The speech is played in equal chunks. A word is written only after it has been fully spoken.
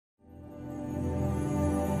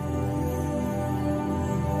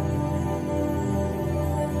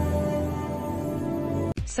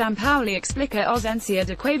Sampaoli explica ausência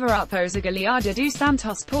de Cueva Após a goleada do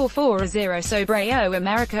Santos por 4-0 sobre o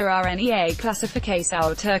América-RN.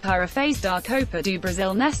 Classificação terceira fase da Copa do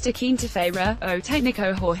Brasil nesta quinta-feira. O técnico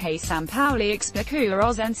Jorge Sampaoli explicou a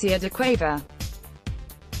ausência de Cueva.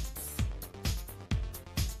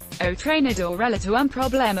 O treinador relatou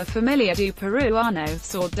problema familiar do peruano,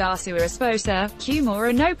 sobre da sua esposa, que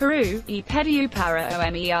mora no Peru, e pediu para o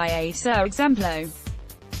MEIA seu exemplo.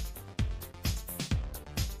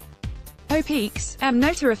 O Pix,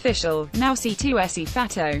 nota official, não citou esse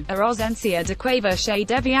fato. A ausência de Cueva se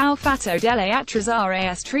deve ao fato dele atrasar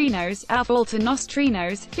as treinos, a falta nos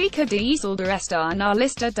treinos, fica difícil de estar na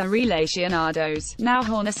lista de relacionados, não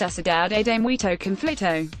há necessidade de muito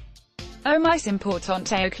conflito. O mais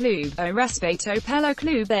importante é o clube, o respeito pelo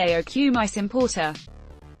clube é o que mais importa.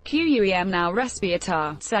 QUM não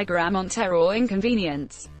respeitar, seguramente terá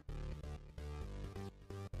inconvenientes.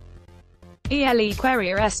 Ele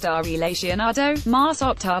queria estar relacionado, mas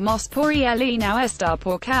optamos por ele não estar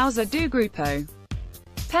por causa do grupo.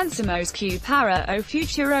 Pensamos que para o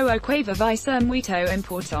futuro o Cueva vai ser muito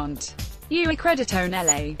importante. Eu acredito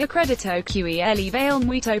nele. Acredito que ele vale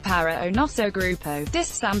muito para o nosso grupo,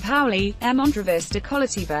 disse Sampaoli, entrevista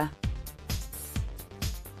coletiva.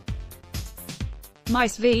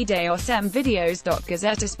 Mais vídeos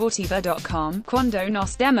videos.gazetesportiva.com. Quando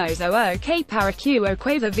nós demos o ok para que o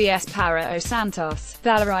Cueva viesse para o Santos,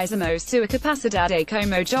 valorizamos sua capacidade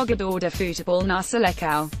como jogador de futebol na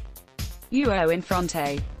seleção. Eu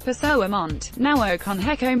enfrentei. Pessoalmente, não o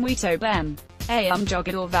conheço muito bem. É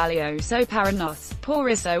jogador valioso para nós, por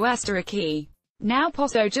isso estar aqui. Não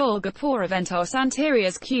posso julgar por eventos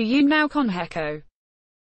anteriores que eu não conheço.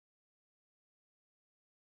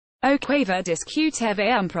 O Cueva diz que teve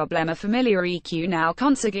problema familiar e que não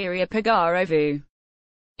conseguiria pagar o voo.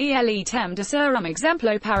 Ele tem de ser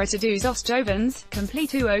exemplo para todos os jovens,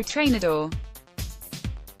 completou o treinador.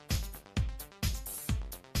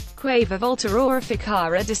 Cueva voltará a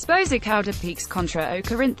ficar a disposição de Pix contra o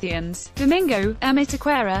Corinthians, domingo,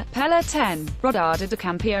 terça-feira, pela 10ª rodada do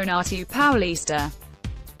Campeonato Paulista.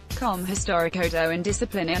 Como histórico do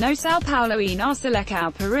indisciplina no São Paulo e na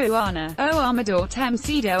seleção peruana, o armador tem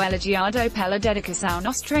sido elogiado pela dedicação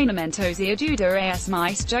nos treinamentos e ajuda aos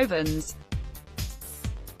mais jovens.